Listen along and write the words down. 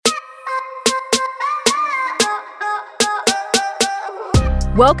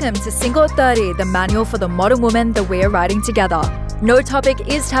Welcome to Single at 30, the manual for the modern woman that we are writing together. No topic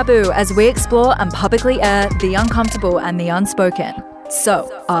is taboo as we explore and publicly air the uncomfortable and the unspoken.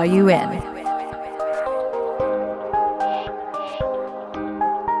 So, are you in?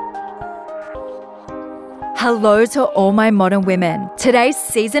 Hello to all my modern women. Today's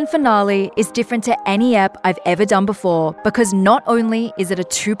season finale is different to any ep I've ever done before because not only is it a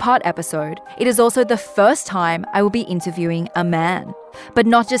two-part episode, it is also the first time I will be interviewing a man. But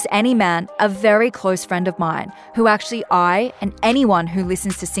not just any man, a very close friend of mine who actually I and anyone who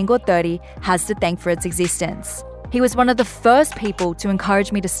listens to Single at 30 has to thank for its existence. He was one of the first people to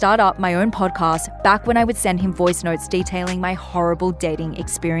encourage me to start up my own podcast back when I would send him voice notes detailing my horrible dating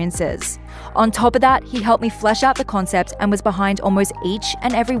experiences. On top of that, he helped me flesh out the concept and was behind almost each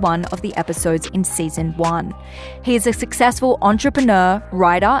and every one of the episodes in season 1. He is a successful entrepreneur,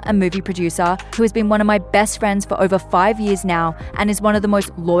 writer, and movie producer who has been one of my best friends for over 5 years now and is one of the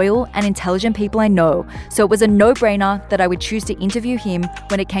most loyal and intelligent people I know. So it was a no-brainer that I would choose to interview him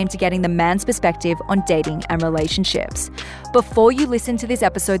when it came to getting the man's perspective on dating and relationships. Before you listen to this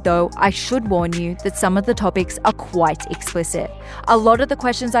episode though, I should warn you that some of the topics are quite explicit. A lot of the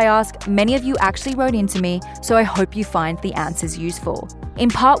questions I ask, many of you actually wrote into me, so I hope you find the answers useful. In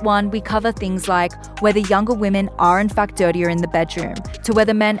part 1, we cover things like whether younger women are in fact dirtier in the bedroom, to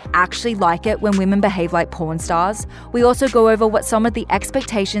whether men actually like it when women behave like porn stars. We also go over what some of the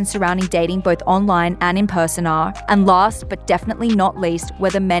expectations surrounding dating both online and in person are, and last but definitely not least,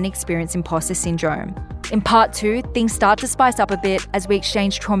 whether men experience imposter syndrome. In part 2, things start to spice up a bit as we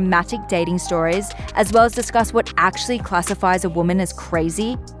exchange traumatic dating stories, as well as discuss what actually classifies a woman as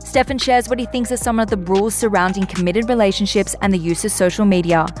crazy. Stefan shares what he thinks are some of the rules surrounding committed relationships and the use of social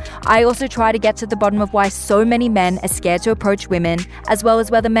media. I also try to get to the bottom of why so many men are scared to approach women, as well as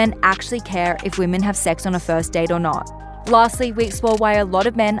whether men actually care if women have sex on a first date or not. Lastly, we explore why a lot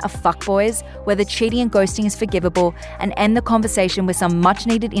of men are fuckboys, whether cheating and ghosting is forgivable, and end the conversation with some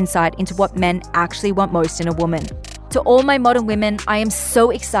much-needed insight into what men actually want most in a woman. To all my modern women, I am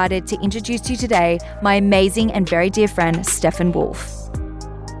so excited to introduce to you today my amazing and very dear friend, Stefan Wolf.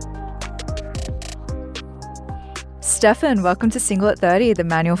 Stefan, welcome to Single at 30, the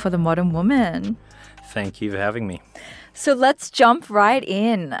manual for the modern woman. Thank you for having me. So let's jump right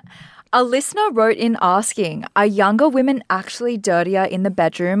in. A listener wrote in asking, are younger women actually dirtier in the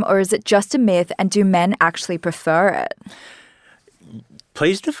bedroom or is it just a myth and do men actually prefer it?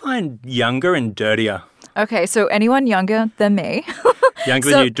 Please define younger and dirtier. Okay, so anyone younger than me. Younger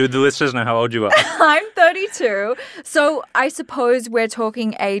than you. Do the listeners know how old you are? I'm 32. So I suppose we're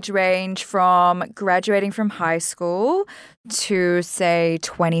talking age range from graduating from high school to, say,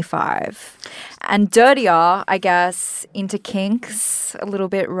 25. And dirtier, I guess, into kinks, a little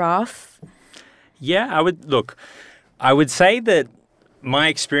bit rough. Yeah, I would say that my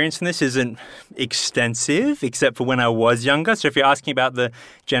experience in this isn't extensive, except for when I was younger. So if you're asking about the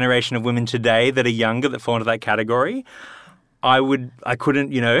generation of women today that are younger that fall into that category, I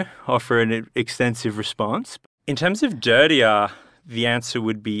couldn't, offer an extensive response. In terms of dirtier, the answer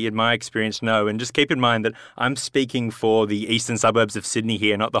would be, in my experience, no. And just keep in mind that I'm speaking for the eastern suburbs of Sydney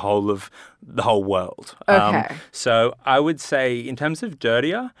here, not the whole world. Okay. So I would say, in terms of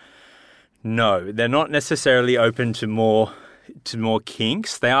dirtier, no. They're not necessarily open to more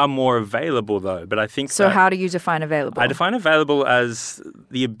kinks. They are more available, though. But I think so. How do you define available? I define available as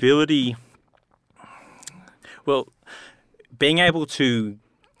the ability. Well, being able to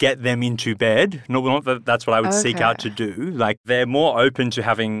get them into bed. Not that that's what I would seek out to do. Like, they're more open to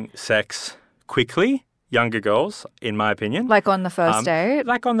having sex quickly, younger girls, in my opinion. Like on the first date?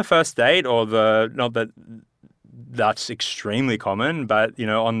 Like on the first date, or not that that's extremely common, but,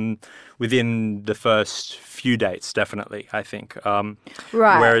 within the first few dates, definitely, I think.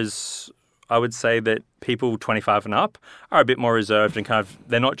 Right. Whereas I would say that people 25 and up are a bit more reserved and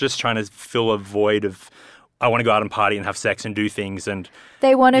they're not just trying to fill a void of, I want to go out and party and have sex and do things. And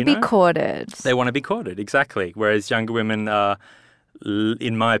they want to be courted. They want to be courted, exactly. Whereas younger women are,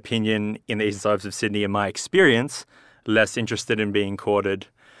 in my opinion, in the eastern suburbs of Sydney, in my experience, less interested in being courted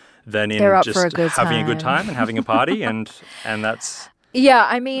than in just having a good time and having a party. and that's... Yeah,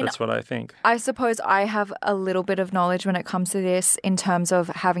 I mean... That's what I think. I suppose I have a little bit of knowledge when it comes to this in terms of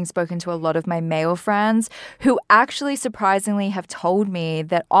having spoken to a lot of my male friends who actually surprisingly have told me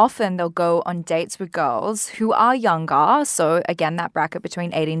that often they'll go on dates with girls who are younger, so again, that bracket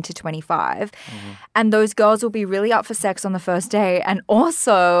between 18 to 25, and those girls will be really up for sex on the first day and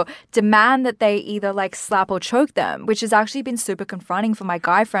also demand that they either slap or choke them, which has actually been super confronting for my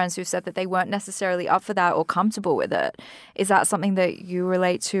guy friends who said that they weren't necessarily up for that or comfortable with it. Is that something that you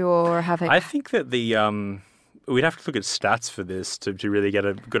relate to or have? I think that the we'd have to look at stats for this to really get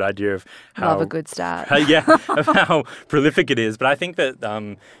a good idea of how... Love a good stat. of how prolific it is. But I think that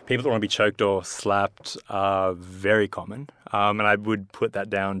people that want to be choked or slapped are very common. And I would put that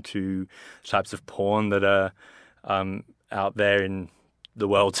down to types of porn that are out there in the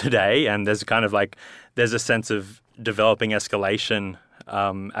world today. And there's there's a sense of developing escalation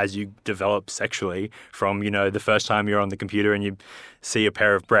as you develop sexually from, the first time you're on the computer and you see a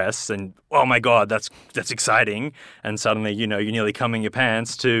pair of breasts and, oh my God, that's exciting. And suddenly, you're nearly coming your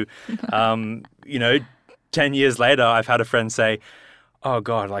pants to, 10 years later, I've had a friend say, oh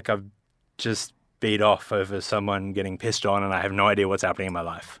God, I've just beat off over someone getting pissed on and I have no idea what's happening in my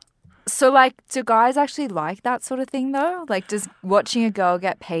life. So, do guys actually like that sort of thing, though? Does watching a girl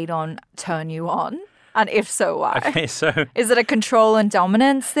get paid on turn you on? And if so, why? Okay, so... Is it a control and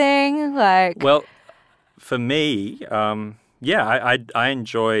dominance thing? Well, for me, I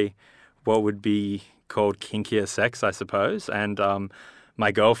enjoy what would be called kinkier sex, I suppose. And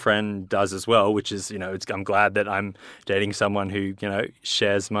my girlfriend does as well, which is, I'm glad that I'm dating someone who,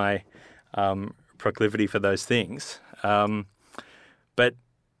 shares my proclivity for those things. But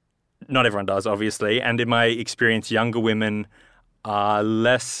not everyone does, obviously. And in my experience, younger women are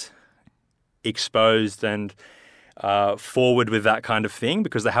less exposed and forward with that kind of thing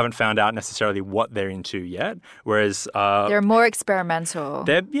because they haven't found out necessarily what they're into yet. Whereas they're more experimental.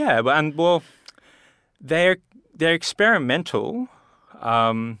 They're experimental,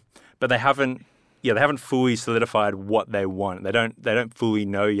 but they haven't fully solidified what they want. They don't fully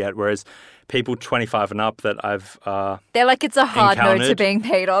know yet. Whereas people 25 and up that I've they're like, it's a hard no to being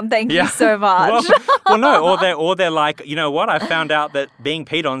paid on. Thank you so much. No, or they're like, you know what? I found out that being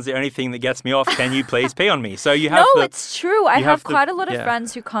peed on is the only thing that gets me off. Can you please pee on me? So you have. No, it's true. I have quite a lot of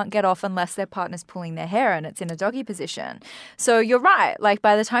friends who can't get off unless their partner's pulling their hair and it's in a doggy position. So you're right.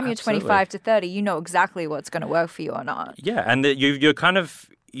 By the time you're 25 to 30, you know exactly what's going to work for you or not. Yeah, and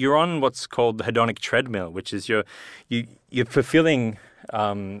you're on what's called the hedonic treadmill, which is you're fulfilling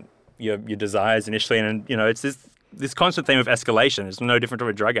your desires initially, and it's this constant theme of escalation. It's no different to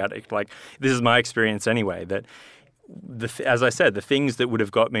a drug addict. This is my experience anyway. That as I said, the things that would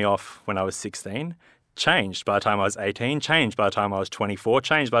have got me off when I was 16 changed by the time I was 18, changed by the time I was 24,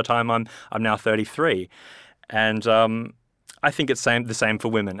 changed by the time I'm now 33, and I think it's the same for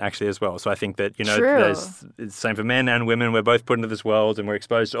women actually as well. So I think that it's the same for men and women. We're both put into this world and we're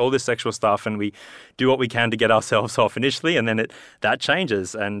exposed to all this sexual stuff, and we do what we can to get ourselves off initially, and then that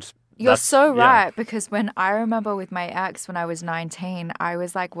changes. And you're so right, because when I remember with my ex when I was 19, I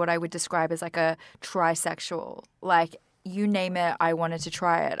was what I would describe as a trisexual. You name it, I wanted to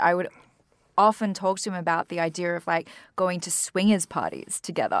try it. I would often talk to him about the idea of going to swingers parties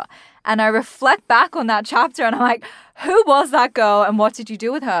together. And I reflect back on that chapter and I'm like, who was that girl and what did you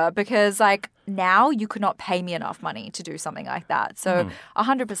do with her? Because now you could not pay me enough money to do something like that. So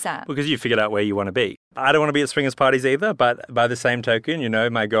 100%. Because you figured out where you want to be. I don't want to be at swingers parties either, but by the same token,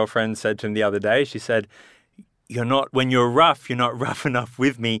 my girlfriend said to him the other day, she said, when you're rough, you're not rough enough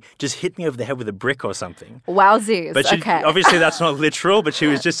with me. Just hit me over the head with a brick or something. Wowsies. But obviously that's not literal, but she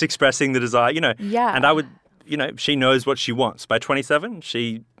was just expressing the desire, Yeah. And I would, she knows what she wants. By 27,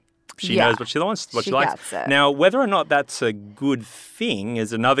 she knows what she wants, what she likes. Gets it. Now, whether or not that's a good thing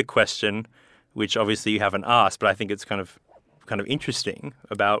is another question, which obviously you haven't asked, but I think it's kind of interesting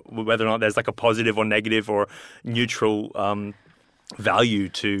about whether or not there's a positive or negative or neutral value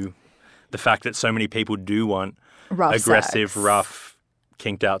to the fact that so many people do want aggressive, rough,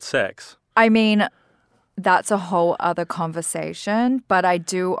 kinked out sex. I mean, that's a whole other conversation, but I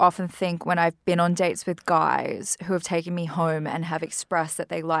do often think when I've been on dates with guys who have taken me home and have expressed that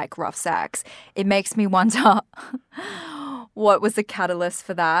they like rough sex, it makes me wonder what was the catalyst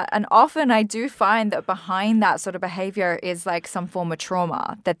for that. And often I do find that behind that sort of behavior is some form of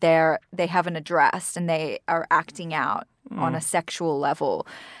trauma that they haven't addressed and they are acting out on a sexual level.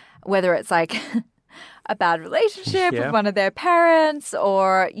 Whether it's a bad relationship with one of their parents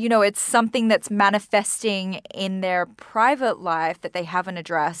or, it's something that's manifesting in their private life that they haven't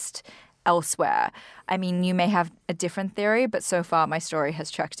addressed elsewhere. I mean, you may have a different theory, but so far my story has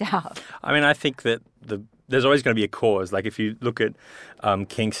checked out. I mean, I think that there's always going to be a cause. If you look at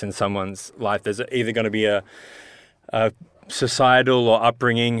kinks in someone's life, there's either going to be a societal or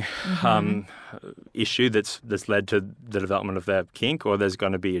upbringing issue that's led to the development of their kink, or there's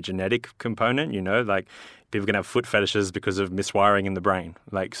going to be a genetic component, like people can have foot fetishes because of miswiring in the brain.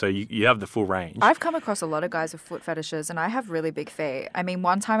 Like, so you have the full range. I've come across a lot of guys with foot fetishes, and I have really big feet. I mean,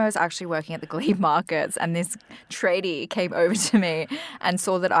 one time I was actually working at the Glebe Markets, and this tradie came over to me and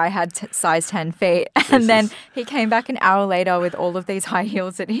saw that I had size 10 feet. And then he came back an hour later with all of these high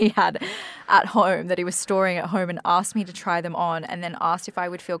heels that he had at home, that he was storing at home, and asked me to try them on, and then asked if I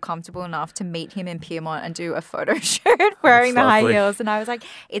would feel comfortable enough to meet him in Piermont and do a photo shoot wearing the high heels. And I was like,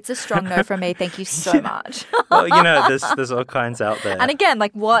 it's a strong no from me. Thank you so much. Well, there's all kinds out there. And again,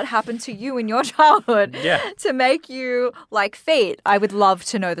 like, what happened to you in your childhood to make you like feet? I would love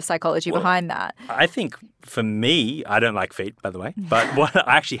to know the psychology behind that. I think for me, I don't like feet, by the way, but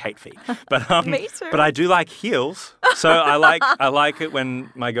I actually hate feet. But me too. But I do like heels. So I like it when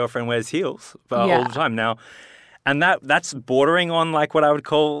my girlfriend wears heels all the time now. And that's bordering on like what I would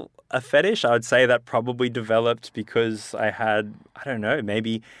call a fetish. I would say that probably developed because I had, I don't know,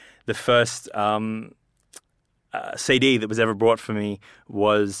 maybe the first CD that was ever bought for me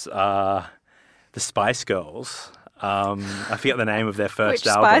was the Spice Girls. I forget the name of their first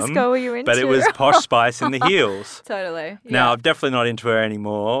album. Which Spice Girl were you into? But it was Posh Spice in the heels. Totally. Yeah. Now, I'm definitely not into her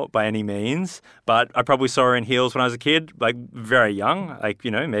anymore by any means, but I probably saw her in heels when I was a kid, like very young, like,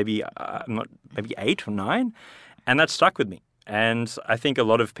 maybe 8 or 9, and that stuck with me. And I think a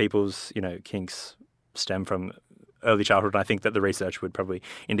lot of people's, kinks stem from early childhood. I think that the research would probably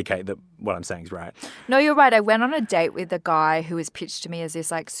indicate that what I'm saying is right. No, you're right. I went on a date with a guy who was pitched to me as this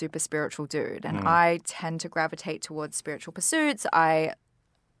like super spiritual dude, and I tend to gravitate towards spiritual pursuits. I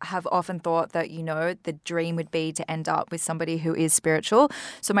have often thought that, the dream would be to end up with somebody who is spiritual.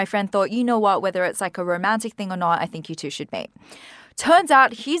 So my friend thought, you know what, whether it's like a romantic thing or not, I think you two should meet. Turns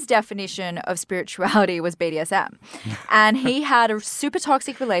out his definition of spirituality was BDSM. And he had a super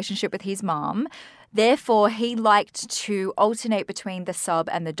toxic relationship with his mom. Therefore, he liked to alternate between the sub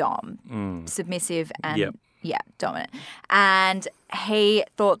and the dom, submissive and, dominant. And he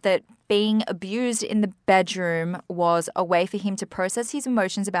thought that being abused in the bedroom was a way for him to process his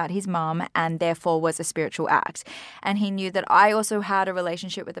emotions about his mum, and therefore was a spiritual act. And he knew that I also had a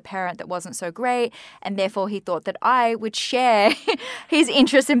relationship with a parent that wasn't so great, and therefore he thought that I would share his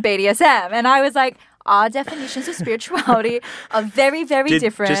interest in BDSM. And I was like, our definitions of spirituality are very, very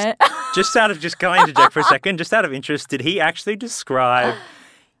different. Can I interject for a second? Just out of interest, did he actually describe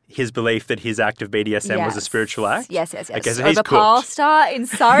his belief that his act of BDSM was a spiritual act? Yes. Okay, so Over pasta in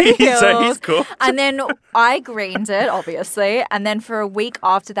Surrey Hills. So he's cooked. And then I greened it, obviously. And then for a week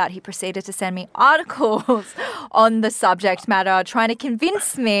after that, he proceeded to send me articles on the subject matter, trying to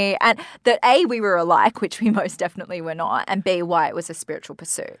convince me that A, we were alike, which we most definitely were not, and B, why it was a spiritual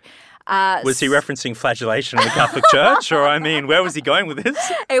pursuit. Was he referencing flagellation in the Catholic Church? Or, where was he going with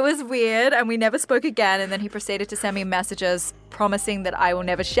this? It was weird, and we never spoke again. And then he proceeded to send me messages promising that I will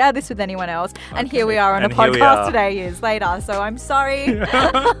never share this with anyone else. And here we are on a podcast today, years later. So I'm sorry.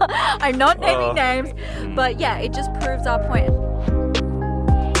 I'm not naming names. But yeah, it just proves our point.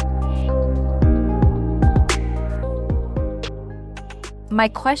 My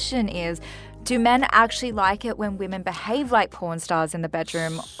question is, do men actually like it when women behave like porn stars in the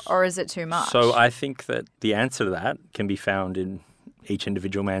bedroom, or is it too much? So I think that the answer to that can be found in each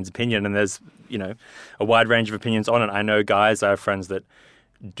individual man's opinion, and there's, a wide range of opinions on it. I know guys, I have friends that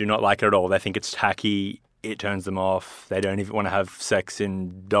do not like it at all. They think it's tacky, it turns them off. They don't even want to have sex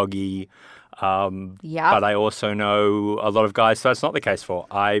in doggy. But I also know a lot of guys, so that's not the case for.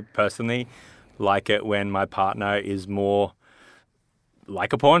 I personally like it when my partner is more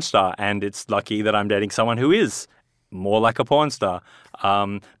like a porn star, and it's lucky that I'm dating someone who is more like a porn star.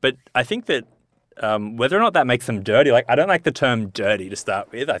 But I think that whether or not that makes them dirty, I don't like the term dirty to start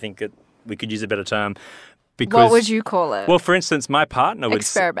with. I think that we could use a better term. Because, what would you call it? Well, for instance, my partner would...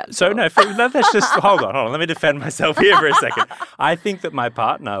 Experimental. So, no, let's just... hold on. Let me defend myself here for a second. I think that my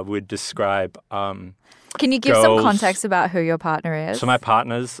partner would describe... Can you give some context about who your partner is? So my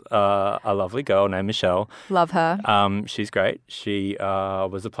partner's a lovely girl named Michelle. Love her. She's great. She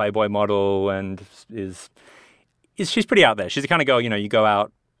was a Playboy model and she's pretty out there. She's the kind of girl, you go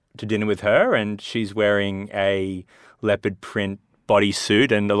out to dinner with her and she's wearing a leopard print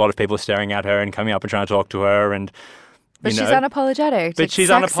bodysuit and a lot of people are staring at her and coming up and trying to talk to her But she's unapologetic. But she's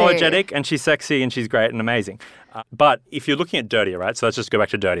unapologetic and she's sexy and she's great and amazing. But if you're looking at dirtier, right? So let's just go back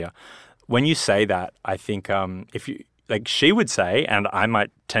to dirtier. When you say that, I think if you she would say, and I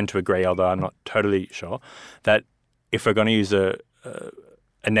might tend to agree, although I'm not totally sure, that if we're going to use a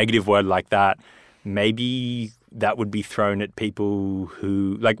negative word like that, maybe that would be thrown at people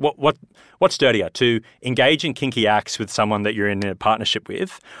who like what's dirtier, to engage in kinky acts with someone that you're in a partnership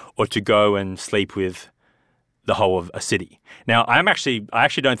with, or to go and sleep with the whole of a city. Now, I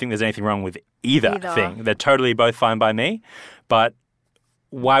actually don't think there's anything wrong with either thing. They're totally both fine by me, but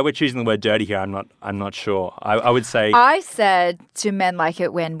why we're choosing the word dirty here, I'm not sure. I would say I said, do men like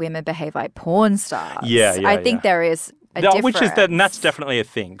it when women behave like porn stars? Yeah, I think there is a difference. Which is and that's definitely a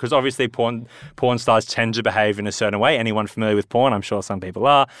thing, because obviously porn stars tend to behave in a certain way. Anyone familiar with porn, I'm sure some people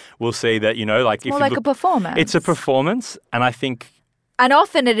are, will see that, like more like a performance. It's a performance, and I think, and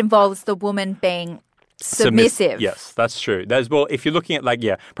often it involves the woman being submissive. Yes, that's true. If you're looking at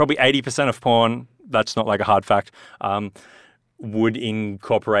probably 80% of porn, that's not like a hard fact, would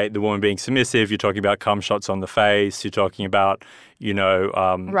incorporate the woman being submissive. You're talking about cum shots on the face. You're talking about,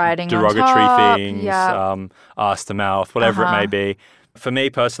 riding derogatory on top, things, ass to mouth, whatever it may be. For me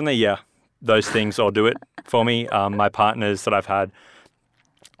personally, those things all do it for me. My partners that I've had,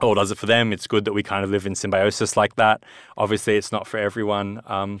 all does it for them. It's good that we kind of live in symbiosis like that. Obviously, it's not for everyone.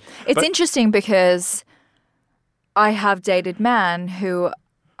 It's interesting because I have dated men who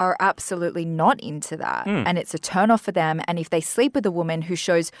are absolutely not into that, and it's a turn off for them. And if they sleep with a woman who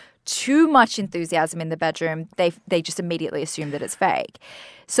shows too much enthusiasm in the bedroom, they just immediately assume that it's fake.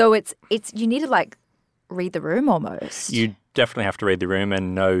 So it's you need to read the room almost. You definitely have to read the room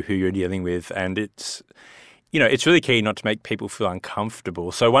and know who you're dealing with, and it's really key not to make people feel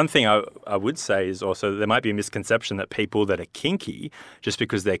uncomfortable. So one thing I would say is also there might be a misconception that people that are kinky, just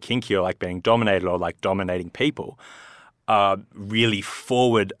because they're kinky or like being dominated or like dominating people, are really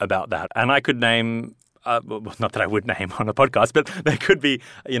forward about that. And I could name, not that I would name on a podcast, but there could be,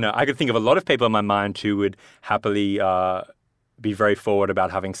 I could think of a lot of people in my mind who would happily be very forward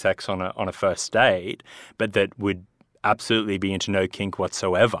about having sex on a first date, but that would absolutely be into no kink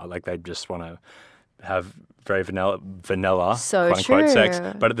whatsoever. Like they just want to have very vanilla so quote unquote true. sex.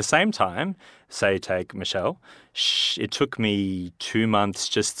 But at the same time, say take Michelle, it took me 2 months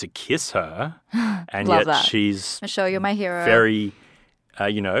just to kiss her, and Love yet that. she's Michelle, you're my hero. very,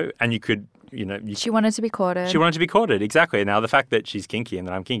 and you could, she wanted to be courted. She wanted to be courted, exactly. Now the fact that she's kinky and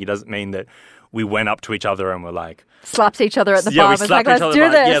that I'm kinky doesn't mean that we went up to each other and were like slapped each other at the bar. we Was slapped like, each let's other. do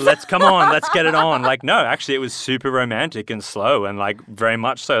this. Yeah, let's come on, let's get it on. Like, no, actually, it was super romantic and slow, and like very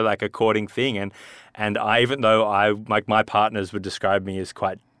much so like a courting thing. And I, even though my partners would describe me as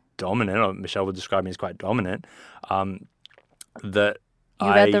quite dominant, or Michelle would describe me as quite dominant, that you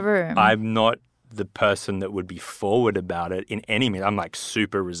read the room. I'm not the person that would be forward about it in any means. I'm like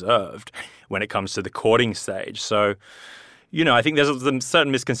super reserved when it comes to the courting stage. So, I think there's some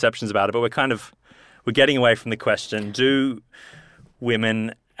certain misconceptions about it, but we're getting away from the question. Do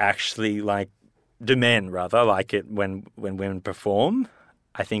men rather like it when women perform?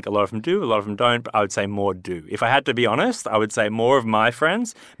 I think a lot of them do, a lot of them don't, but I would say more do. If I had to be honest, I would say more of my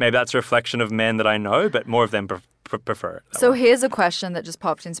friends, maybe that's a reflection of men that I know, but more of them prefer it. So here's a question that just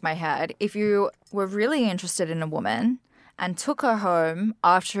popped into my head. If you were really interested in a woman and took her home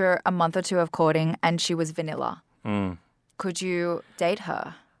after a month or two of courting and she was vanilla, could you date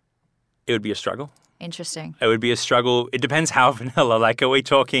her? It would be a struggle. Interesting. It would be a struggle. It depends how vanilla. Like, are we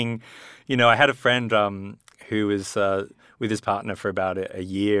talking, I had a friend who was with his partner for about a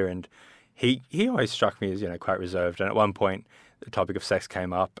year, and he always struck me as, quite reserved. And at one point, the topic of sex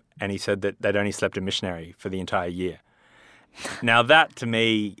came up, and he said that they'd only slept a missionary for the entire year. Now, that to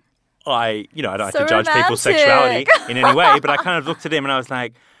me, I don't like to judge people's sexuality in any way, but I kind of looked at him and I was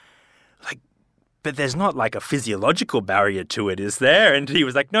like, but there's not like a physiological barrier to it, is there? And he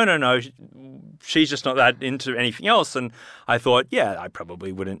was like, no, she's just not that into anything else. And I thought, yeah, I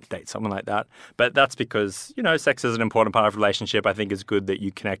probably wouldn't date someone like that. But that's because, sex is an important part of a relationship. I think it's good that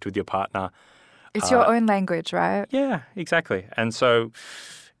you connect with your partner. It's your own language, right? Yeah, exactly. And so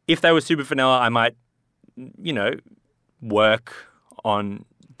if they were super vanilla, I might, work on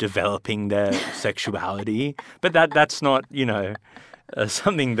developing their sexuality. But that's not,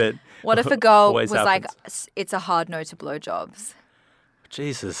 something that What if a girl happens. was like, it's a hard no to blowjobs?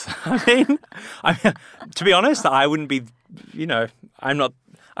 Jesus. I mean, to be honest, I wouldn't be,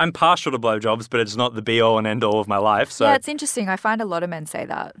 I'm partial to blowjobs, but it's not the be-all and end-all of my life. So yeah, it's interesting. I find a lot of men say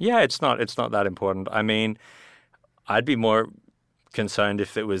that. Yeah, it's not that important. I mean, I'd be more concerned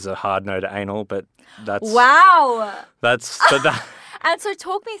if it was a hard no to anal, but that's... Wow! But that... And so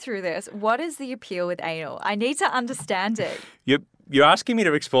talk me through this. What is the appeal with anal? I need to understand it. You're asking me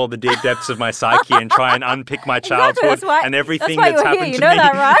to explore the deep depths of my psyche and try and unpick my childhood and everything that's happened to me. You know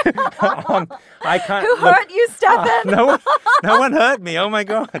that, right? I can't. Who hurt you, Stefan? No one hurt me. Oh my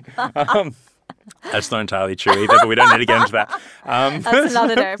God. That's not entirely true either, but we don't need to get into that. That's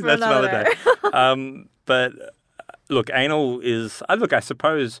another day. That's another day. But look, anal is. I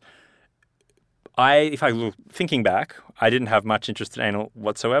suppose. Thinking back, I didn't have much interest in anal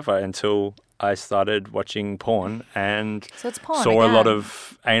whatsoever until I started watching porn and So it's porn saw a lot again.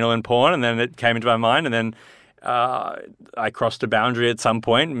 of anal in porn, and then it came into my mind, and then I crossed a boundary at some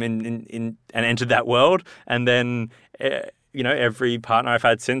point and entered that world, and then every partner I've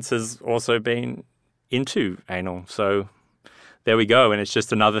had since has also been into anal. So there we go, and it's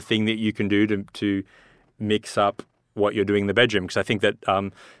just another thing that you can do to mix up what you're doing in the bedroom, because I think that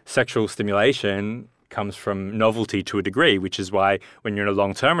sexual stimulation comes from novelty to a degree, which is why when you're in a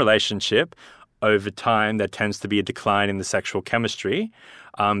long-term relationship, over time there tends to be a decline in the sexual chemistry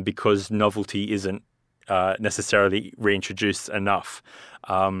because novelty isn't necessarily reintroduced enough.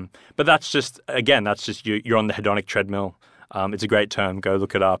 But that's just you're on the hedonic treadmill. It's a great term. Go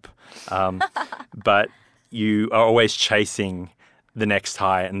look it up. But you are always chasing the next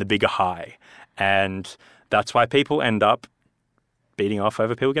high and the bigger high. And that's why people end up beating off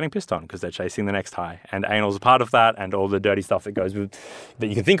over people getting pissed on, because they're chasing the next high. And anal's a part of that, and all the dirty stuff that goes with that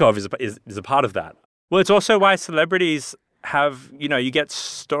you can think of is a part of that. Well, it's also why celebrities have, you get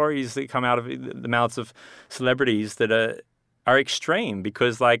stories that come out of the mouths of celebrities that are extreme,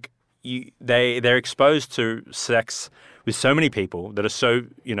 because they're exposed to sex with so many people that are so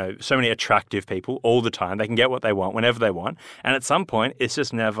many attractive people all the time. They can get what they want whenever they want, and at some point it's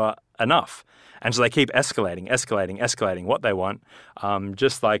just never enough. And so they keep escalating what they want,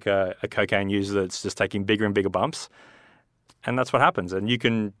 just like a cocaine user that's just taking bigger and bigger bumps. And that's what happens. And you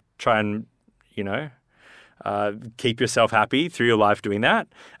can try and, keep yourself happy through your life doing that.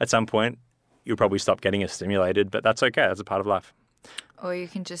 At some point, you'll probably stop getting as stimulated, but that's okay. That's a part of life. Or you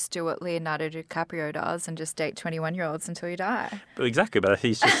can just do what Leonardo DiCaprio does and just date 21-year-olds until you die. But exactly, but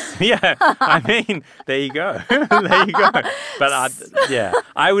he's just, I mean, there you go. There you go. But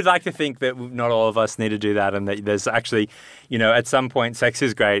I would like to think that not all of us need to do that, and that there's actually, at some point, sex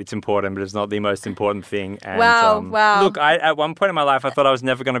is great, it's important, but it's not the most important thing. And, wow. Look, at one point in my life, I thought I was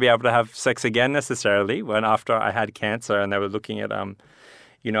never going to be able to have sex again necessarily, after I had cancer and they were looking at,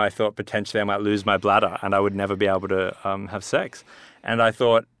 I thought potentially I might lose my bladder and I would never be able to have sex. And I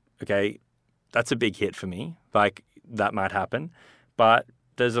thought, okay, that's a big hit for me. That might happen. But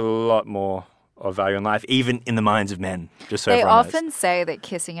there's a lot more of value in life, even in the minds of men, just so They everyone often knows. say that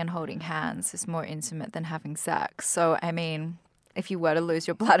kissing and holding hands is more intimate than having sex. So, I mean, if you were to lose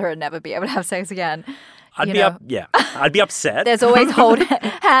your bladder and never be able to have sex again, I'd be upset. There's always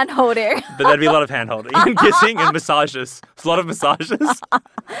hand holding. But there'd be a lot of hand holding and kissing and massages. There's a lot of massages.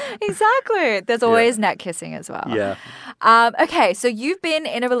 Exactly. There's always neck kissing as well. Yeah. Okay, so you've been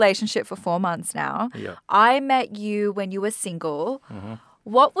in a relationship for 4 months now. Yeah. I met you when you were single. Mm-hmm.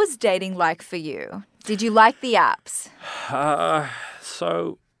 What was dating like for you? Did you like the apps?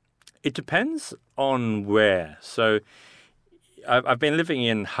 So it depends on where. So I've been living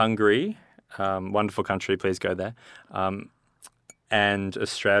in Hungary, wonderful country, please go there, and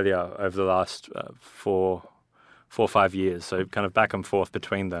Australia over the last 4 or 5 years, so kind of back and forth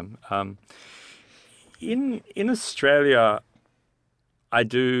between them. In Australia, I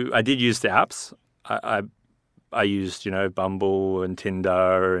did use the apps. I used, Bumble and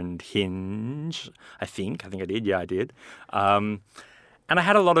Tinder and Hinge. I think I did. Yeah, I did. And I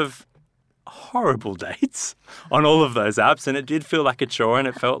had a lot of horrible dates on all of those apps, and it did feel like a chore, and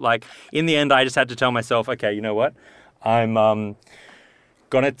it felt like in the end I just had to tell myself, okay, you know what? I'm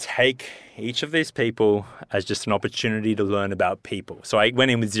going to take each of these people as just an opportunity to learn about people. So I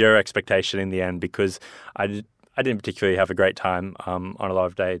went in with zero expectation in the end, because I didn't particularly have a great time on a lot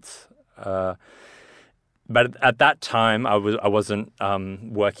of dates. But at that time, I wasn't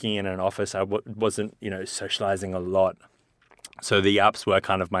working in an office. I wasn't, socializing a lot. So the apps were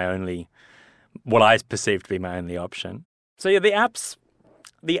kind of what I perceived to be my only option. So yeah, the apps,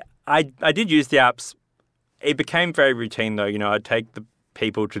 I did use the apps. It became very routine though. I'd take the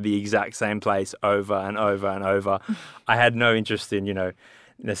people to the exact same place over and over and over. I had no interest in,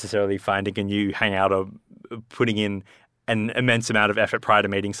 necessarily finding a new hangout or putting in an immense amount of effort prior to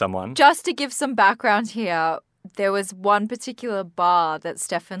meeting someone. Just to give some background here, there was one particular bar that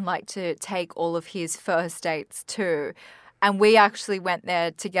Stefan liked to take all of his first dates to. And we actually went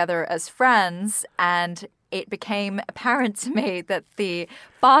there together as friends, and it became apparent to me that the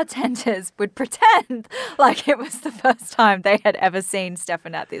bartenders would pretend like it was the first time they had ever seen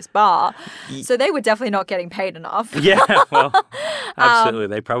Stefan at this bar. So they were definitely not getting paid enough. Yeah, well, absolutely.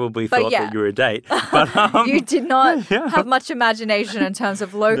 They probably thought that you were a date. But, you did not have much imagination in terms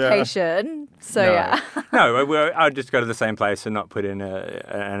of location. So, No, I would just go to the same place and not put in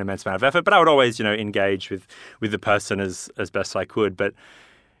an immense amount of effort. But I would always, engage with the person as best I could. But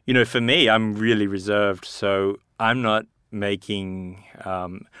For me, I'm really reserved. So I'm not making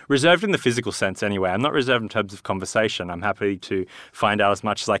reserved in the physical sense anyway. I'm not reserved in terms of conversation. I'm happy to find out as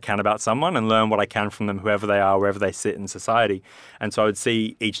much as I can about someone and learn what I can from them, whoever they are, wherever they sit in society. And so I would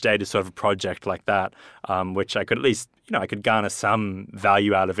see each date as sort of a project like that, which I could at least, I could garner some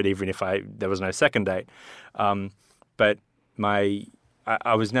value out of it, even if there was no second date. But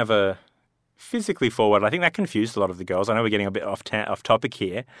I was never physically forward. I think that confused a lot of the girls. I know we're getting a bit off topic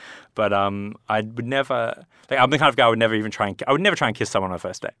here, but I would never. I'm the kind of guy I would never even try and kiss someone on a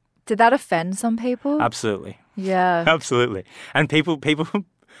first date. Did that offend some people? Absolutely. Yeah. Absolutely. And people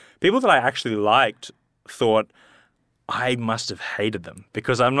that I actually liked thought I must have hated them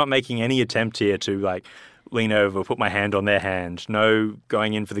because I'm not making any attempt here to lean over, put my hand on their hand. No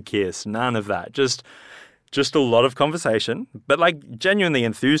going in for the kiss. None of that. Just a lot of conversation, but genuinely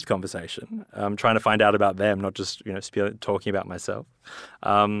enthused conversation. Trying to find out about them, not just talking about myself.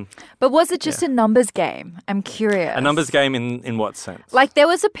 But was it just a numbers game? I'm curious. A numbers game in what sense? There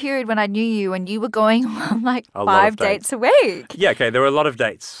was a period when I knew you and you were going on 5 dates a week. Yeah, okay. There were a lot of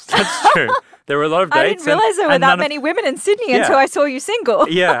dates. That's true. There were a lot of dates. I didn't realize there were that many women in Sydney until I saw you single.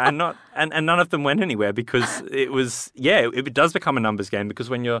 Yeah, and none of them went anywhere because it does become a numbers game because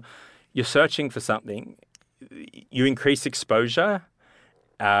when you're searching for something, you increase exposure,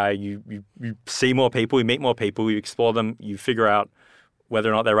 you see more people, you meet more people, you explore them, you figure out whether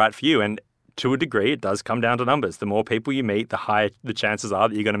or not they're right for you. And to a degree, it does come down to numbers. The more people you meet, the higher the chances are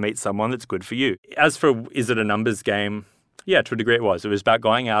that you're going to meet someone that's good for you. As for, is it a numbers game? Yeah, to a degree it was. It was about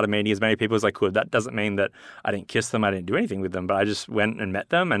going out and meeting as many people as I could. That doesn't mean that I didn't kiss them, I didn't do anything with them, but I just went and met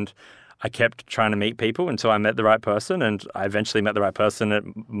them and I kept trying to meet people until I met the right person, and I eventually met the right person at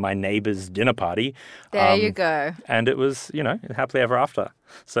my neighbour's dinner party. There you go. And it was, happily ever after.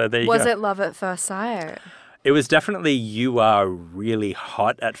 So there you go. Was it love at first sight? It was definitely you are really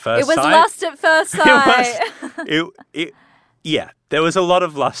hot at first sight. It was lust at first sight. Yeah, there was a lot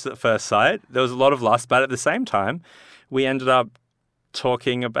of lust at first sight. There was a lot of lust, but at the same time, we ended up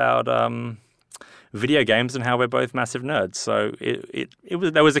talking about video games and how we're both massive nerds. So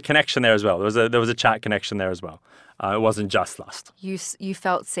there was a connection there as well. There was a chat connection there as well. It wasn't just lust. You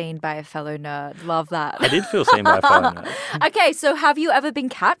felt seen by a fellow nerd. Love that. I did feel seen by a fellow nerd. Okay, so have you ever been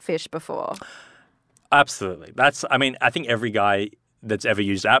catfished before? Absolutely. I think every guy that's ever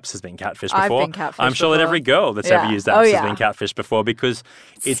used apps has been catfished before. I've been catfished I'm sure before. that every girl that's ever used apps has been catfished before because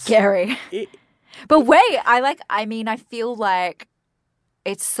it's scary. But wait, I feel like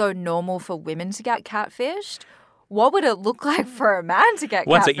it's so normal for women to get catfished. What would it look like for a man to get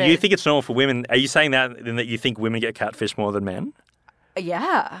catfished? You think it's normal for women? Are you saying that you think women get catfished more than men?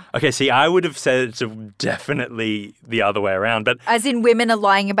 Yeah. Okay, see, I would have said it's definitely the other way around. But as in women are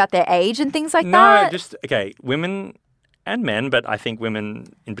lying about their age and things like No, that? women and men, but I think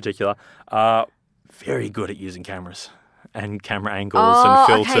women in particular are very good at using cameras and camera angles and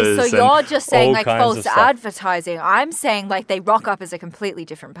filters. Okay, so you're just saying false stuff. advertising. I'm saying they rock up as a completely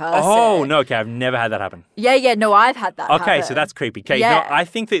different person. Oh, no, okay, I've never had that happen. Yeah, no, I've had that happen. So that's creepy. Okay, yeah. No, I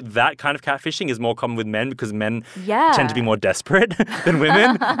think that kind of catfishing is more common with men because men tend to be more desperate than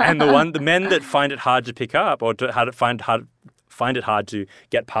women. And the men that find it hard to pick up or find it hard to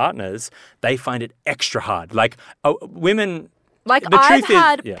get partners, they find it extra hard. Women... I've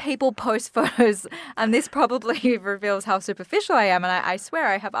had people post photos, and this probably reveals how superficial I am, and I swear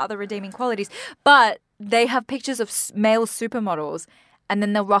I have other redeeming qualities, but they have pictures of male supermodels, and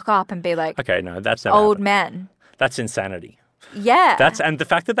then they'll rock up and be like, okay, no, that's never old happened. men. That's insanity. Yeah. And the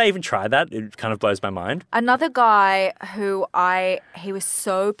fact that they even tried that, it kind of blows my mind. Another guy who he was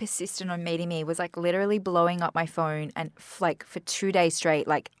so persistent on meeting me was literally blowing up my phone and for 2 days straight,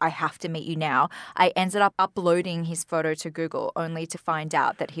 I have to meet you now. I ended up uploading his photo to Google only to find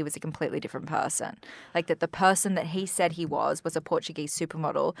out that he was a completely different person. That the person that he said he was a Portuguese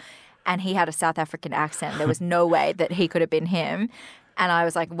supermodel and he had a South African accent. There was no way that he could have been him. And I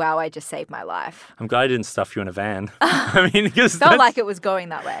was like, wow, I just saved my life. I'm glad I didn't stuff you in a van. Felt like it was going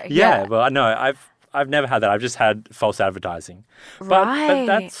that way. Yeah, well, no, I've never had that. I've just had false advertising. Right. But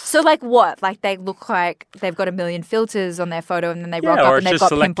that's... So what? They look like they've got a million filters on their photo and then they rock up and they've got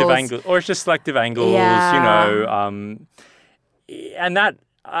pimples. Or it's just selective angles, and that,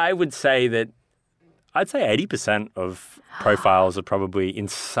 I would say that, I'd say 80% of profiles are probably in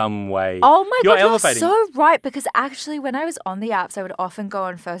some way Oh my you're God, you're elevating. so right. Because actually, when I was on the apps, I would often go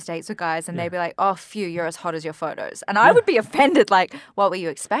on first dates with guys and they'd be like, oh, phew, you're as hot as your photos. And I would be offended, like, what were you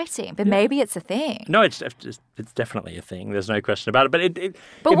expecting? But maybe it's a thing. No, it's definitely a thing. There's no question about it. But it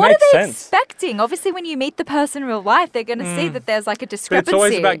But it what makes are they sense. expecting? Obviously, when you meet the person in real life, they're going to see that there's like a But discrepancy. it's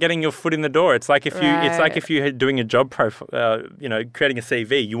always about getting your foot in the door. It's like if Right. you're doing a job profile, creating a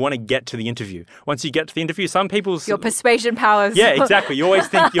CV. You want to get to the interview. Once you get to the interview, some people's Your persuasion powers. yeah, exactly. You always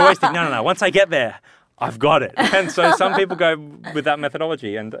think no. Once I get there, I've got it. And so some people go with that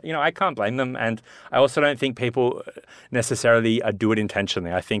methodology, and I can't blame them. And I also don't think people necessarily do it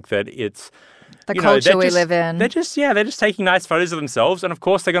intentionally. I think that it's The culture we just- live in. They're just taking nice photos of themselves, and of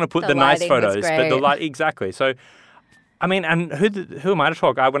course they're going to put The the nice lighting was photos, but the great. light exactly. So, I mean, and who am I to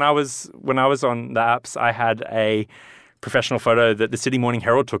talk? When I was on the apps, I had a professional photo that the Sydney Morning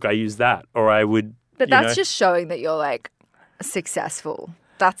Herald took. I used that, or I would. But that's just showing that you're like successful.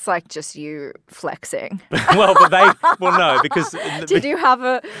 That's like just you flexing. well, no, because Did you have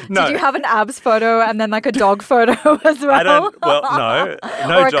No. Did you have an abs photo and then like a dog photo as well? I don't. Well, no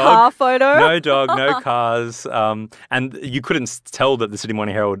or a dog, car photo. no dog, no cars, and you couldn't tell that the Sydney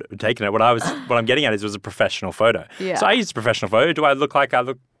Morning Herald had taken it. What I'm getting at is it was a professional photo. Yeah. So I used a professional photo. Do I look like I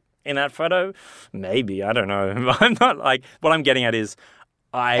look in that photo? Maybe, I don't know. I'm not like. What I'm getting at is.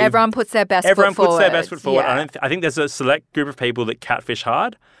 Everyone puts their best Everyone foot forward. puts their best foot forward. Yeah. I think there's a select group of people that catfish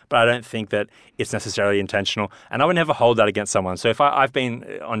hard, but I don't think that it's necessarily intentional. And I would never hold that against someone. So if I've been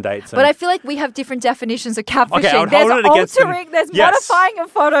on dates, But I feel like we have different definitions of catfishing. Okay, I would there's hold it against them. altering, there's Yes. modifying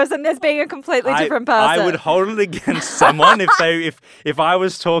of photos, and there's being a completely different person. I would hold it against someone if I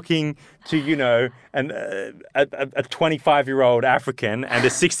was talking to a 25-year-old African and a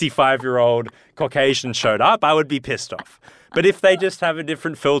 65-year-old Caucasian showed up, I would be pissed off. But if they just have a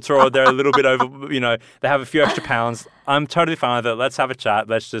different filter or they're a little bit over, they have a few extra pounds, I'm totally fine with it. Let's have a chat.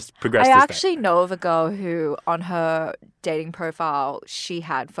 Let's just progress I this actually know of a girl who, on her dating profile, she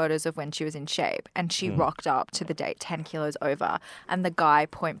had photos of when she was in shape, and she rocked up to the date 10 kilos over, and the guy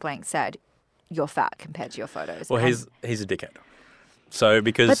point blank said, "You're fat compared to your photos." Well, And- he's a dickhead. So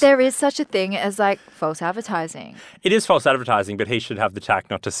because But there is such a thing as like false advertising. it is false advertising, but he should have the tact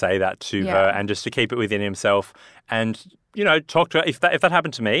not to say that to Yeah. her and just to keep it within himself and, talk to her. If that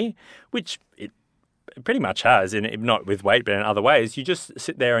happened to me, which it pretty much has, not with weight, but in other ways, you just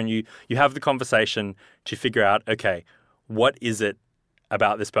sit there and you have the conversation to figure out, okay, what is it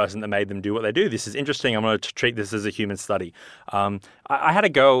about this person that made them do what they do? This is interesting. I'm going to treat this as a human study. I had a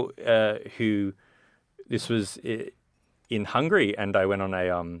girl who, this was in Hungary, and I went on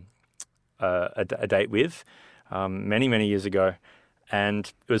a date with many years ago,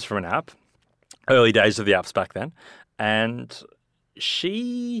 and it was from an app, early days of the apps back then, and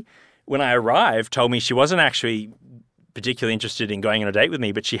she, when I arrived, told me she wasn't actually particularly interested in going on a date with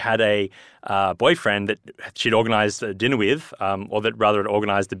me, but she had a boyfriend that she'd organised a dinner with, or that rather had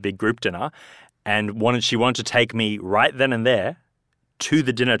organised a big group dinner, and she wanted to take me right then and there to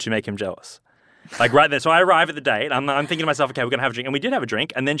the dinner to make him jealous. Like right there. So I arrive at the date. I'm thinking to myself, okay, we're going to have a drink. And we did have a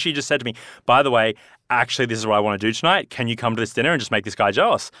drink. And then she just said to me, by the way, actually, this is what I want to do tonight. Can you come to this dinner and just make this guy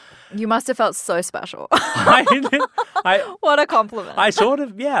jealous? You must have felt so special. I What a compliment. a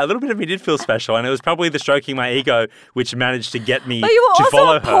little bit of me did feel special. And it was probably the stroking my ego which managed to get me but you were to also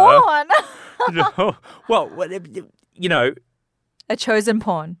follow a pawn. her. No. Well, A chosen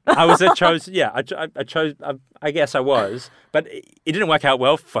pawn. I was I chose. I guess I was, but it didn't work out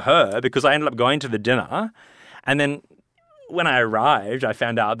well for her because I ended up going to the dinner, and then when I arrived, I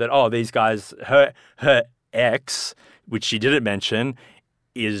found out that these guys, her ex, which she didn't mention,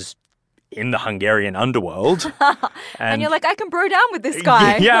 is in the Hungarian underworld, And you're like, I can bro down with this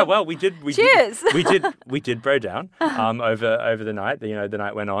guy. Yeah, well, we did. Cheers. We did bro down over the night. The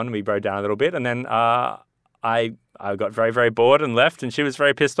night went on. We bro down a little bit, and then I got very, very bored and left, and she was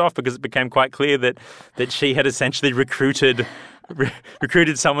very pissed off because it became quite clear that she had essentially recruited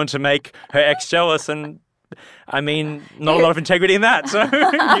someone to make her ex jealous, and I mean, not a lot of integrity in that, so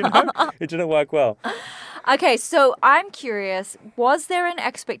it didn't work well. Okay, so I'm curious, was there an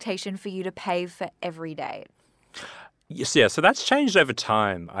expectation for you to pay for every date? Yes, yeah. So that's changed over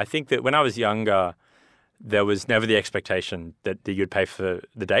time. I think that when I was younger, there was never the expectation that you'd pay for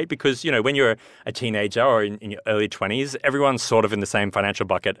the date because, when you're a teenager or in your early 20s, everyone's sort of in the same financial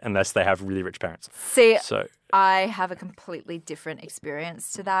bucket unless they have really rich parents. See, So I have a completely different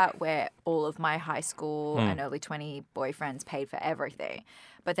experience to that where all of my high school and early 20 boyfriends paid for everything.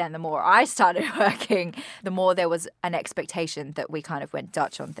 But then the more I started working, the more there was an expectation that we kind of went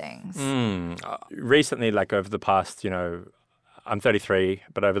Dutch on things. recently, like over the past, I'm 33,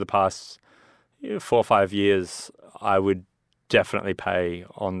 but over the past 4 or 5 years, I would definitely pay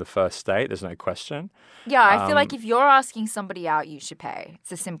on the first date. There's no question. Yeah, I feel like if you're asking somebody out, you should pay.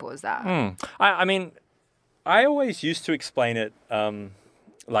 It's as simple as that. I mean, I always used to explain it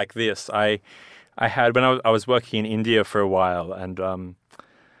like this. I had, when I was working in India for a while, and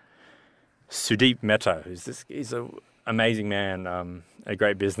Sudeep Mehta, he's an amazing man, a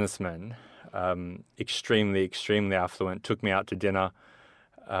great businessman, extremely, extremely affluent, took me out to dinner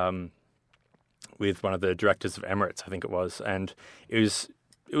with one of the directors of Emirates, I think it was, and it was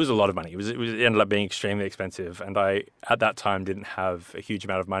a lot of money. It ended up being extremely expensive, and I at that time didn't have a huge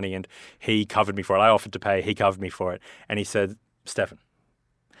amount of money, and he covered me for it. I offered to pay, he covered me for it, and he said, "Stefan,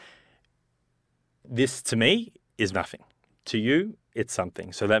 this to me is nothing. To you, it's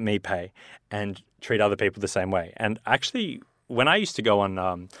something. So let me pay and treat other people the same way." And actually, when I used to go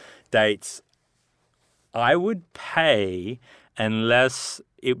on dates, I would pay unless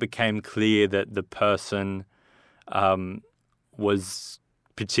it became clear that the person was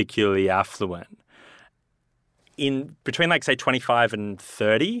particularly affluent. In between, like, say, 25 and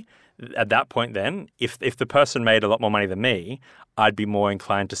 30, at that point then, if the person made a lot more money than me, I'd be more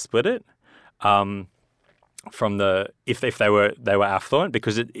inclined to split it. If they were affluent,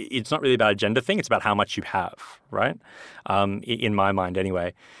 because it's not really about a gender thing, it's about how much you have, right? In my mind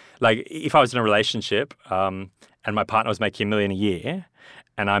anyway. Like, if I was in a relationship and my partner was making $1 million a year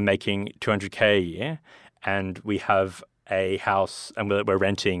and I'm making $200K a year, and we have a house and we're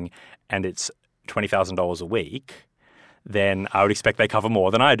renting and it's $20,000 a week, then I would expect they cover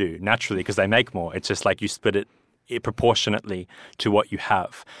more than I do, naturally, because they make more. It's just like you split it proportionately to what you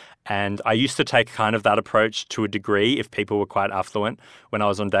have. And I used to take kind of that approach to a degree if people were quite affluent when I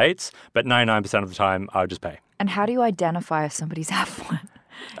was on dates, but 99% of the time I would just pay. And how do you identify if somebody's affluent?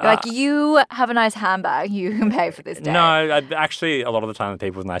 Like, you have a nice handbag, you can pay for this date. No, actually, a lot of the time the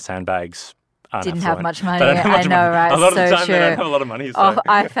people with nice handbags didn't have much money. I know, right? A lot of the time true. they don't have a lot of money. So.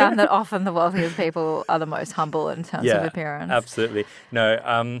 I found that often the wealthiest people are the most humble in terms of appearance. Absolutely.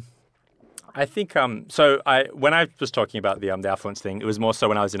 No, I think so. When I was talking about the affluence thing, it was more so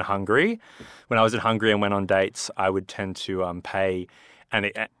when I was in Hungary. When I was in Hungary and went on dates, I would tend to pay,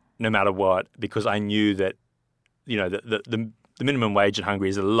 and no matter what, because I knew that, you know, the minimum wage in Hungary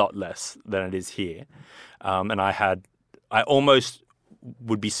is a lot less than it is here, and I almost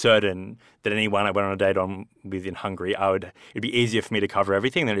would be certain that anyone I went on a date with in Hungary, it'd be easier for me to cover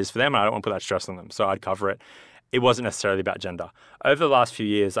everything than it is for them, and I don't want to put that stress on them, so I'd cover it. It wasn't necessarily about gender. Over the last few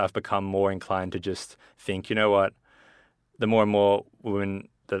years, I've become more inclined to just think, you know what, the more and more women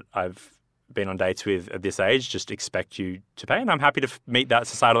that I've been on dates with at this age just expect you to pay, and I'm happy to meet that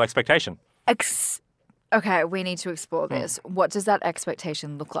societal expectation. Okay, we need to explore this. What does that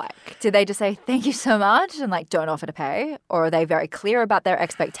expectation look like? Do they just say, thank you so much, and, like, don't offer to pay? Or are they very clear about their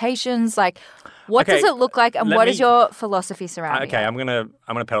expectations? Like, what does it look like, and what is your philosophy surrounding it? Okay, I'm gonna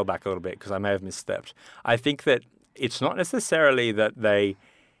pedal back a little bit because I may have misstepped. I think that it's not necessarily that they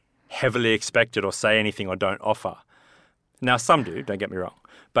heavily expect it or say anything or don't offer. Now, some do, don't get me wrong.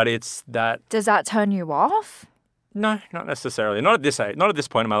 But it's that... Does that turn you off? No, not necessarily. Not at this age. Not at this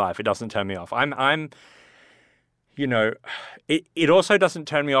point in my life. It doesn't turn me off. I'm you know, it also doesn't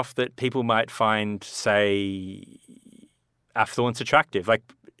turn me off that people might find, say, affluence attractive. Like,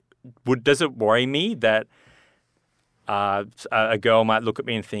 does it worry me that a girl might look at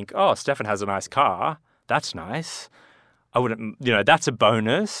me and think, oh, Stefan has a nice car. That's nice. I wouldn't, that's a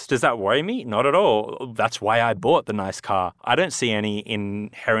bonus. Does that worry me? Not at all. That's why I bought the nice car. I don't see any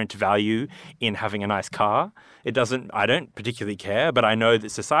inherent value in having a nice car. I don't particularly care, but I know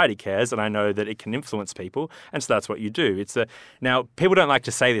that society cares, and I know that it can influence people, and so that's what you do. Now, people don't like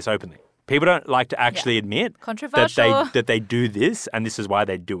to say this openly. People don't like to actually admit that they do this, and this is why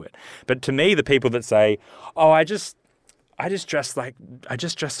they do it. But to me, the people that say, oh, I just dress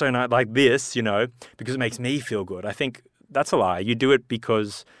so nice like this, because it makes me feel good. I think that's a lie. You do it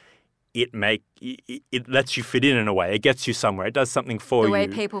because it lets you fit in a way. It gets you somewhere. It does something for you. The way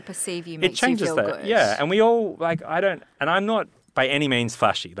people perceive you makes you feel good. Yeah, and we all I'm not by any means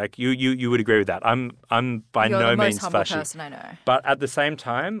flashy. Like you would agree with that. I'm by no means flashy. You're the most humble person I know. But at the same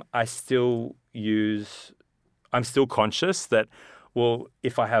time, I'm still conscious that, well,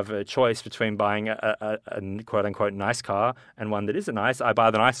 if I have a choice between buying a quote-unquote nice car and one that isn't nice, I buy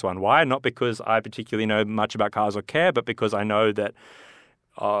the nice one. Why? Not because I particularly know much about cars or care, but because I know that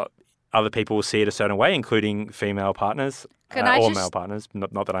other people will see it a certain way, including female partners or male partners.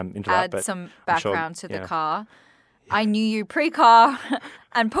 Not that I'm into that, but add some background to the car. I knew you pre-car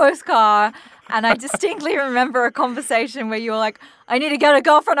and post-car, and I distinctly remember a conversation where you were like, I need to get a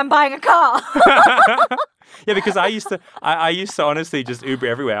girlfriend, I'm buying a car. Yeah, because I used to honestly just Uber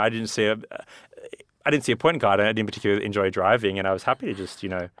everywhere. I didn't see I didn't see a point in car. I didn't particularly enjoy driving, and I was happy to just,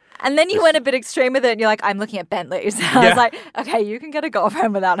 And then you went a bit extreme with it, and you're like, I'm looking at Bentleys. I was like, okay, you can get a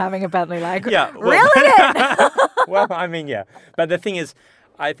girlfriend without having a Bentley. Like, yeah, really? Well, I mean, yeah. But the thing is,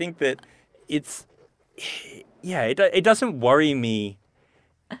 I think that it doesn't worry me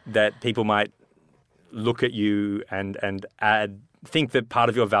that people might look at you and think that part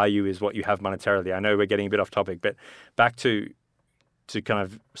of your value is what you have monetarily. I know we're getting a bit off topic, but back to kind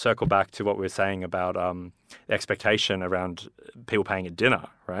of circle back to what we were saying about the expectation around people paying at dinner,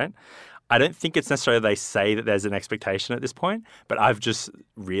 right? I don't think it's necessarily they say that there's an expectation at this point, but I've just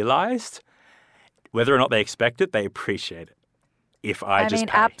realized whether or not they expect it, they appreciate it. If I just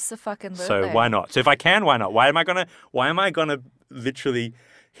pay. Abso-fucking-lutely. So why not? So if I can, why not? Why am I gonna literally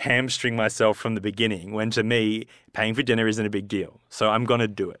hamstring myself from the beginning when to me paying for dinner isn't a big deal? So I'm gonna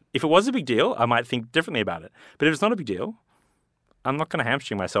do it. If it was a big deal, I might think differently about it. But if it's not a big deal, I'm not going to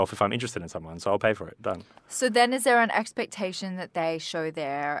hamstring myself if I'm interested in someone, so I'll pay for it. Done. So then is there an expectation that they show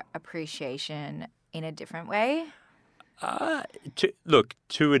their appreciation in a different way?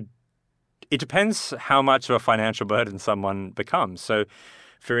 It depends how much of a financial burden someone becomes. So,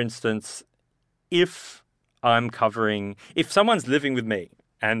 for instance, if someone's living with me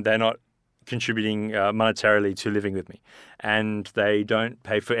and they're not contributing monetarily to living with me and they don't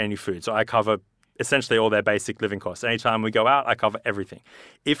pay for any food, so I cover essentially all their basic living costs. Anytime we go out, I cover everything.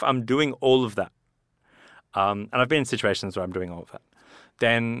 If I'm doing all of that, and I've been in situations where I'm doing all of that,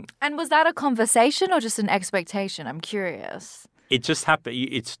 then... And was that a conversation or just an expectation? I'm curious. It just happens.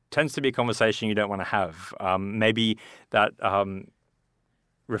 It tends to be a conversation you don't want to have. Maybe that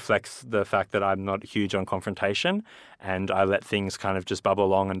reflects the fact that I'm not huge on confrontation and I let things kind of just bubble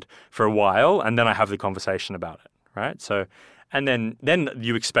along and for a while, and then I have the conversation about it, right? So... And then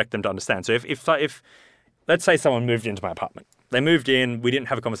you expect them to understand. So if let's say someone moved into my apartment. They moved in, we didn't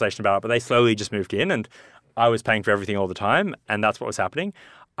have a conversation about it, but they slowly just moved in and I was paying for everything all the time and that's what was happening.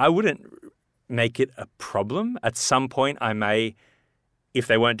 I wouldn't make it a problem. At some point I may, if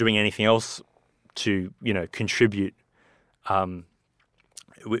they weren't doing anything else to, contribute, in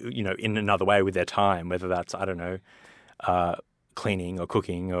another way with their time, whether that's, I don't know, cleaning or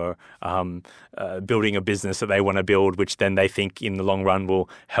cooking or building a business that they want to build, which then they think in the long run will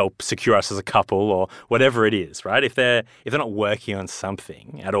help secure us as a couple or whatever it is, right? If they're not working on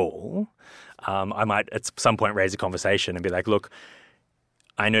something at all, I might at some point raise a conversation and be like, look,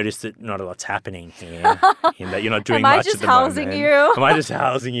 I noticed that not a lot's happening here, in that you're not doing much at the moment. Am I just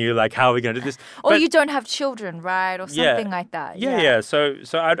housing you? Like, how are we going to do this? Or you don't have children, right? Or something like that. Yeah. So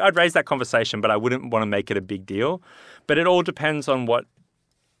I'd raise that conversation, but I wouldn't want to make it a big deal. But it all depends on what,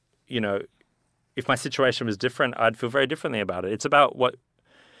 if my situation was different, I'd feel very differently about it. It's about what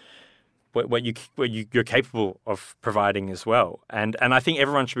you're capable of providing as well. And I think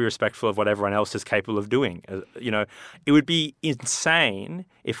everyone should be respectful of what everyone else is capable of doing. It would be insane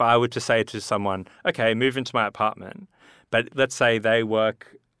if I were to say to someone, okay, move into my apartment, but let's say they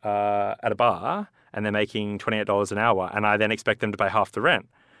work at a bar and they're making $28 an hour and I then expect them to pay half the rent.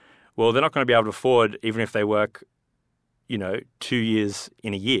 Well, they're not going to be able to afford, even if they work 2 years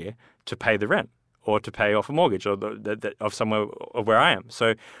in a year, to pay the rent or to pay off a mortgage or of somewhere of where I am.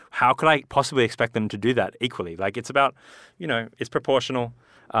 So how could I possibly expect them to do that equally? Like, it's about, it's proportional,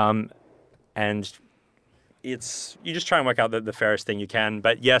 and you just try and work out the fairest thing you can.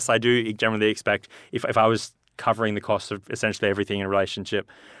 But yes, I do generally expect if I was covering the cost of essentially everything in a relationship,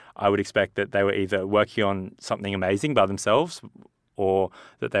 I would expect that they were either working on something amazing by themselves or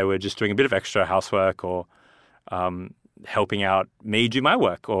that they were just doing a bit of extra housework or helping out me do my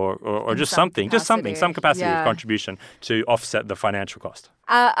work or just some capacity of contribution to offset the financial cost.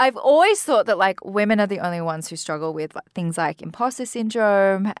 I've always thought that women are the only ones who struggle with things like imposter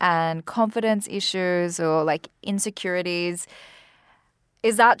syndrome and confidence issues or insecurities.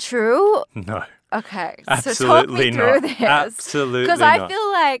 Is that true? No. Okay. Absolutely so talk me through not. this. Absolutely Because not. I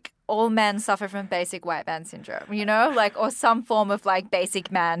feel like all men suffer from basic white man syndrome, or some form of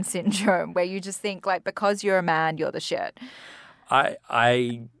basic man syndrome where you just think because you're a man, you're the shit. I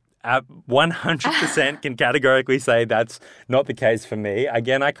 100% can categorically say that's not the case for me.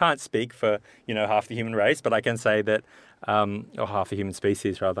 Again, I can't speak for, half the human race, but I can say that, or half the human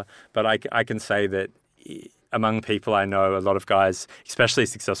species rather, but I can say that among people I know, a lot of guys, especially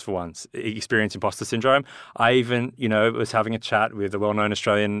successful ones, experience imposter syndrome. I even, was having a chat with a well-known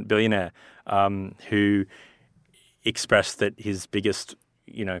Australian billionaire who expressed that his biggest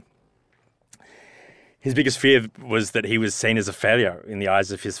fear was that he was seen as a failure in the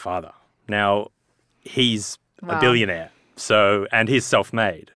eyes of his father. Now, he's a billionaire, and he's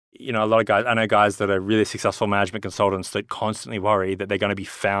self-made. you know, a lot of guys, I know guys that are really successful management consultants that constantly worry that they're going to be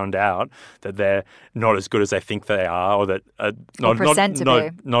found out, that they're not as good as they think they are, or that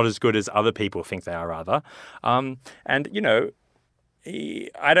not as good as other people think they are, rather. And, you know,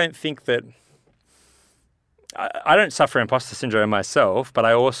 I don't think that I don't suffer imposter syndrome myself, but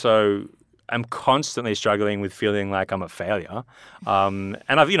I also am constantly struggling with feeling like I'm a failure. And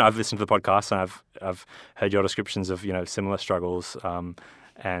I've listened to the podcast and I've heard your descriptions of, you know, similar struggles.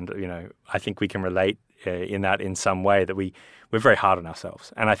 And, you know, I think we can relate in that in some way, that we're very hard on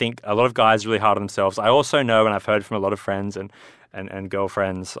ourselves. And I think a lot of guys are really hard on themselves. I also know, and I've heard from a lot of friends and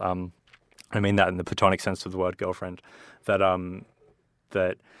girlfriends, I mean that in the platonic sense of the word girlfriend, that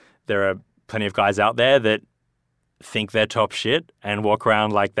there are plenty of guys out there that think they're top shit and walk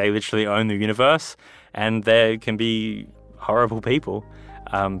around like they literally own the universe, and they can be horrible people.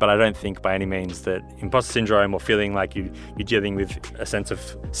 But I don't think by any means that imposter syndrome or feeling like you're dealing with a sense of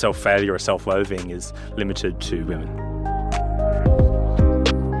self-failure or self-loathing is limited to women.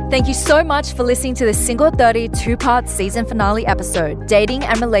 Thank you so much for listening to the Single at 30 two-part season finale episode, Dating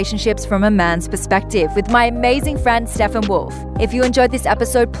and Relationships from a Man's Perspective, with my amazing friend Stefan Wolf. If you enjoyed this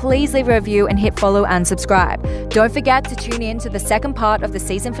episode, please leave a review and hit follow and subscribe. Don't forget to tune in to the second part of the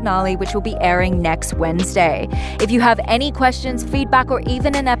season finale, which will be airing next Wednesday. If you have any questions, feedback, or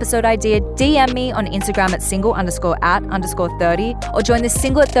even an episode idea, DM me on Instagram at single_at_30, or join the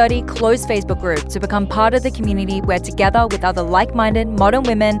Single at 30 closed Facebook group to become part of the community where, together with other like-minded modern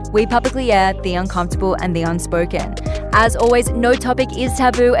women, we publicly air the uncomfortable and the unspoken. As always, no topic is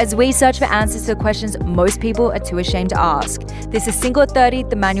taboo as we search for answers to questions most people are too ashamed to ask. This is Single at 30,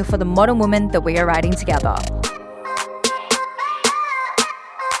 the manual for the modern woman that we are writing together.